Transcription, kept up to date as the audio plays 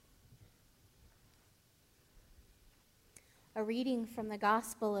A reading from the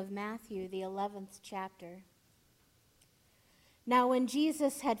Gospel of Matthew, the 11th chapter. Now when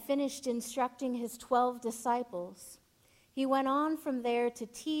Jesus had finished instructing his 12 disciples, he went on from there to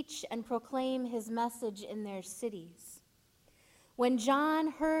teach and proclaim his message in their cities. When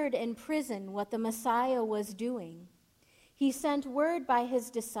John heard in prison what the Messiah was doing, he sent word by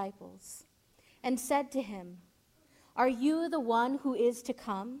his disciples and said to him, "Are you the one who is to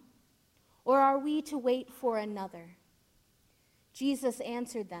come, or are we to wait for another?" Jesus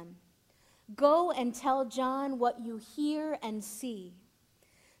answered them, "Go and tell John what you hear and see.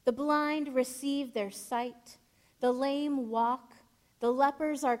 The blind receive their sight, the lame walk, the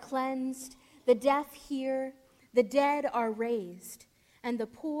lepers are cleansed, the deaf hear, the dead are raised, and the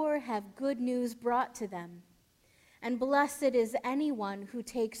poor have good news brought to them. And blessed is anyone who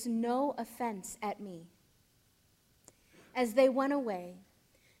takes no offense at me." As they went away,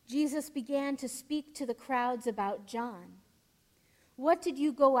 Jesus began to speak to the crowds about John. "What did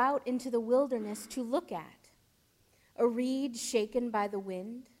you go out into the wilderness to look at? A reed shaken by the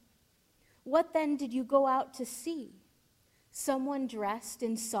wind? What then did you go out to see? Someone dressed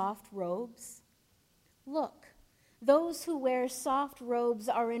in soft robes? Look, those who wear soft robes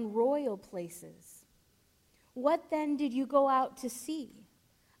are in royal places. What then did you go out to see?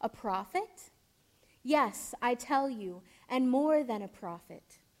 A prophet? Yes, I tell you, and more than a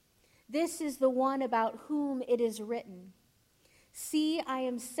prophet. This is the one about whom it is written, 'See, I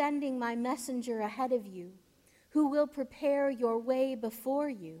am sending my messenger ahead of you, who will prepare your way before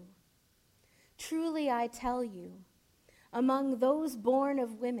you.' Truly I tell you, among those born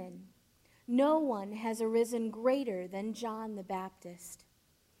of women, no one has arisen greater than John the Baptist.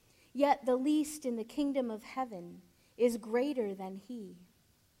 Yet the least in the kingdom of heaven is greater than he.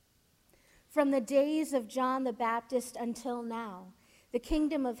 From the days of John the Baptist until now, the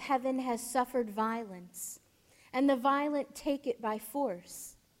kingdom of heaven has suffered violence, and the violent take it by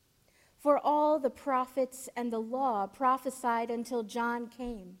force. For all the prophets and the law prophesied until John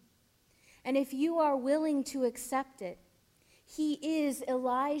came. And if you are willing to accept it, he is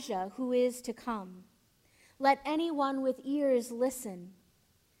Elijah who is to come. Let anyone with ears listen.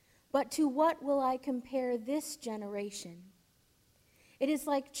 But to what will I compare this generation? It is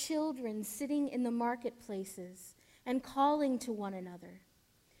like children sitting in the marketplaces and calling to one another.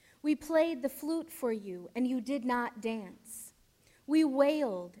 'We played the flute for you, and you did not dance. We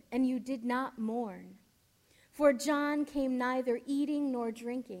wailed, and you did not mourn. For John came neither eating nor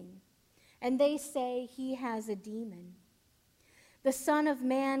drinking, and they say he has a demon. The Son of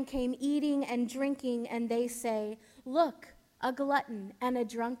Man came eating and drinking, and they say, Look, a glutton and a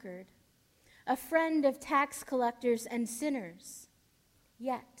drunkard, a friend of tax collectors and sinners.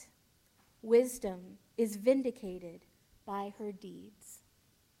 Yet wisdom is vindicated by her deeds.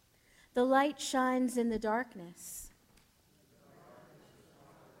 The light shines in the darkness.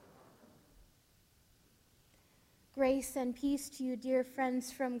 Grace and peace to you, dear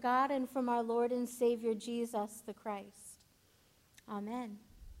friends, from God and from our Lord and Savior Jesus the Christ. Amen.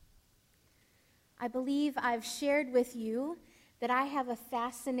 I believe I've shared with you that I have a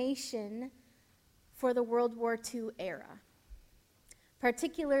fascination for the World War II era,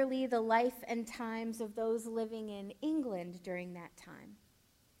 particularly the life and times of those living in England during that time.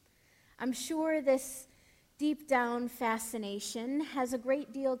 I'm sure this deep down fascination has a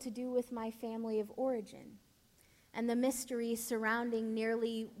great deal to do with my family of origin and the mystery surrounding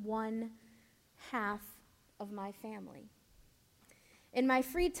nearly one half of my family. In my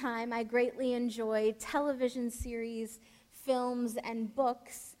free time, I greatly enjoy television series, films, and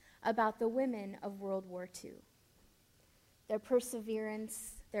books about the women of World War II. Their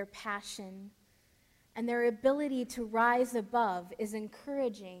perseverance, their passion, and their ability to rise above is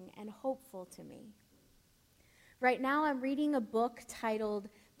encouraging and hopeful to me. Right now, I'm reading a book titled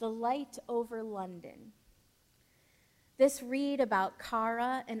The Light Over London. This read about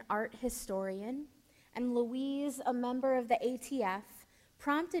Cara, an art historian, and Louise, a member of the ATF,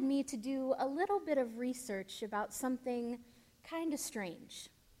 prompted me to do a little bit of research about something kind of strange.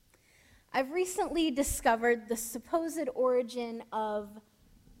 I've recently discovered the supposed origin of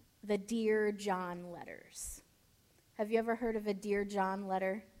the Dear John letters. Have you ever heard of a Dear John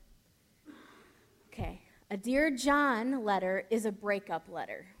letter? Okay, a Dear John letter is a breakup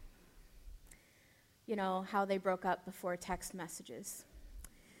letter. You know, how they broke up before text messages.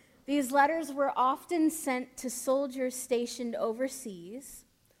 These letters were often sent to soldiers stationed overseas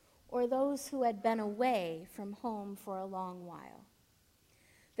or those who had been away from home for a long while.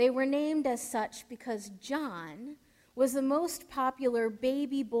 They were named as such because John was the most popular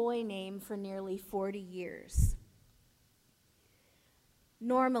baby boy name for nearly 40 years.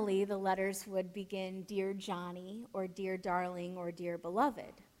 Normally, the letters would begin, Dear Johnny, or Dear Darling, or Dear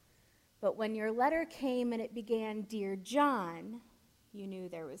Beloved. But when your letter came and it began, Dear John, you knew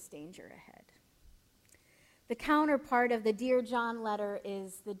there was danger ahead. The counterpart of the Dear John letter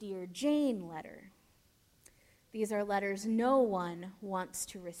is the Dear Jane letter. These are letters no one wants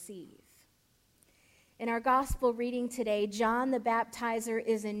to receive. In our gospel reading today, John the Baptizer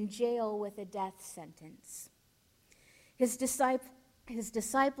is in jail with a death sentence. His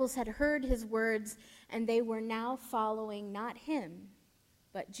disciples had heard his words, and they were now following not him,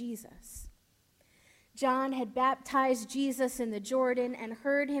 but Jesus. John had baptized Jesus in the Jordan and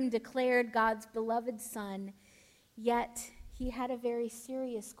heard him declared God's beloved Son, yet he had a very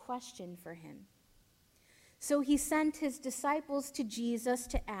serious question for him. So he sent his disciples to Jesus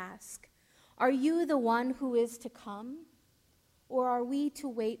to ask, Are you the one who is to come, or are we to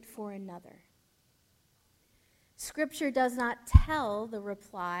wait for another? Scripture does not tell the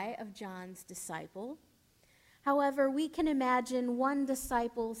reply of John's disciple. However, we can imagine one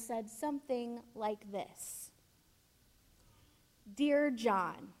disciple said something like this. Dear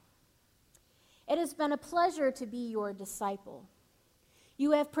John, it has been a pleasure to be your disciple.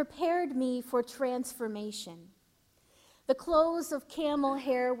 You have prepared me for transformation. The clothes of camel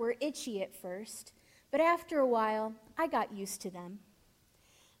hair were itchy at first, but after a while, I got used to them.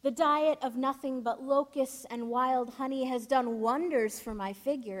 The diet of nothing but locusts and wild honey has done wonders for my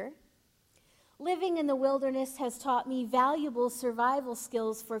figure. Living in the wilderness has taught me valuable survival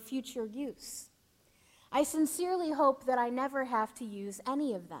skills for future use. I sincerely hope that I never have to use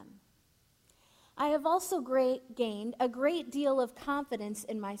any of them. I have also gained a great deal of confidence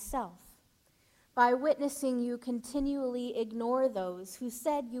in myself by witnessing you continually ignore those who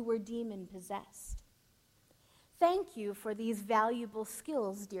said you were demon-possessed. Thank you for these valuable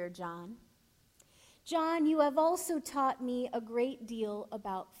skills, dear John. John, you have also taught me a great deal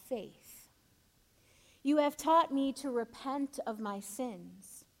about faith. You have taught me to repent of my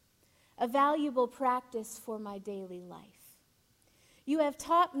sins, a valuable practice for my daily life. You have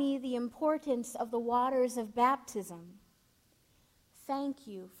taught me the importance of the waters of baptism. Thank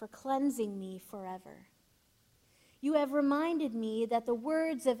you for cleansing me forever. You have reminded me that the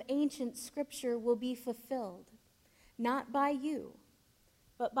words of ancient scripture will be fulfilled, not by you,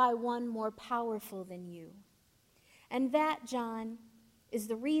 but by one more powerful than you. And that, John, is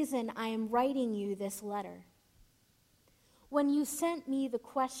the reason I am writing you this letter. When you sent me to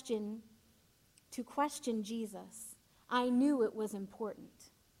question Jesus, I knew it was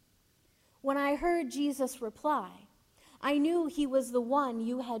important. When I heard Jesus reply, I knew he was the one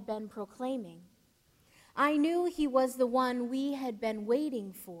you had been proclaiming. I knew he was the one we had been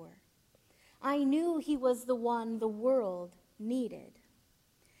waiting for. I knew he was the one the world needed.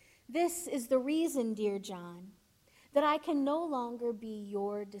 This is the reason, dear John, that I can no longer be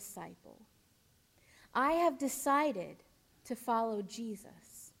your disciple. I have decided to follow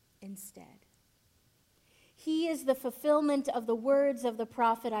Jesus instead. He is the fulfillment of the words of the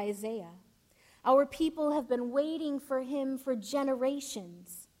prophet Isaiah. Our people have been waiting for him for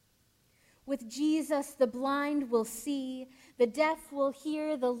generations. With Jesus, the blind will see, the deaf will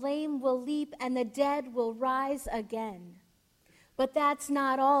hear, the lame will leap, and the dead will rise again. But that's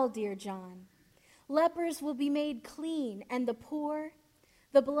not all, dear John. Lepers will be made clean, and the poor,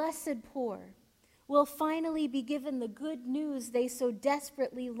 the blessed poor, will finally be given the good news they so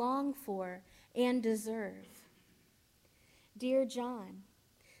desperately long for and deserve. Dear John,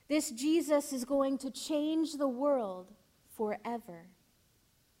 this Jesus is going to change the world forever.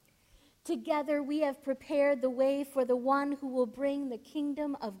 Together we have prepared the way for the one who will bring the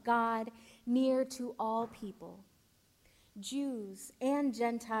kingdom of God near to all people, Jews and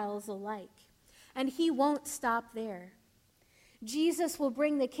Gentiles alike. And he won't stop there. Jesus will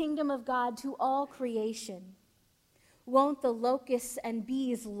bring the kingdom of God to all creation. Won't the locusts and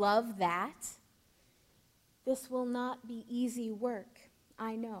bees love that? This will not be easy work,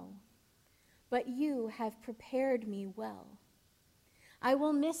 I know, but you have prepared me well. I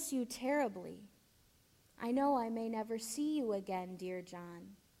will miss you terribly. I know I may never see you again, dear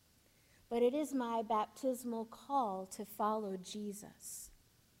John, but it is my baptismal call to follow Jesus.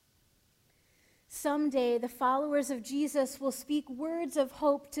 Someday, the followers of Jesus will speak words of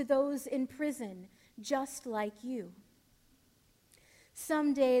hope to those in prison, just like you.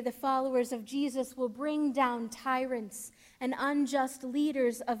 Someday, the followers of Jesus will bring down tyrants and unjust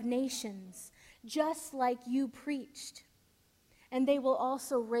leaders of nations, just like you preached. And they will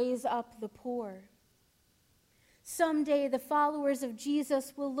also raise up the poor. Someday, the followers of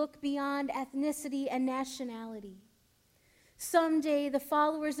Jesus will look beyond ethnicity and nationality. Someday, the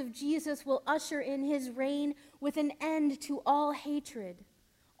followers of Jesus will usher in his reign with an end to all hatred,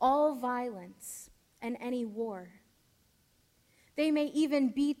 all violence, and any war. They may even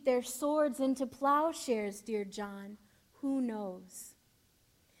beat their swords into plowshares, dear John. Who knows?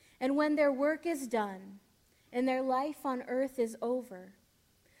 And when their work is done and their life on earth is over,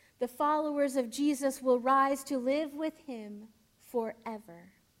 the followers of Jesus will rise to live with him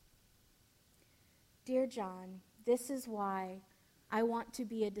forever. Dear John, this is why I want to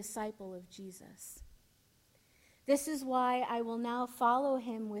be a disciple of Jesus. This is why I will now follow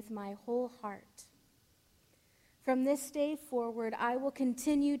him with my whole heart. From this day forward, I will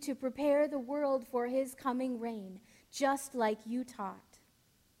continue to prepare the world for his coming reign, just like you taught.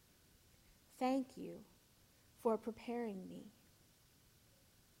 Thank you for preparing me.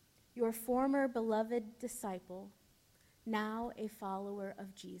 Your former beloved disciple, now a follower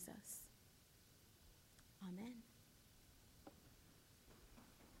of Jesus. Amen.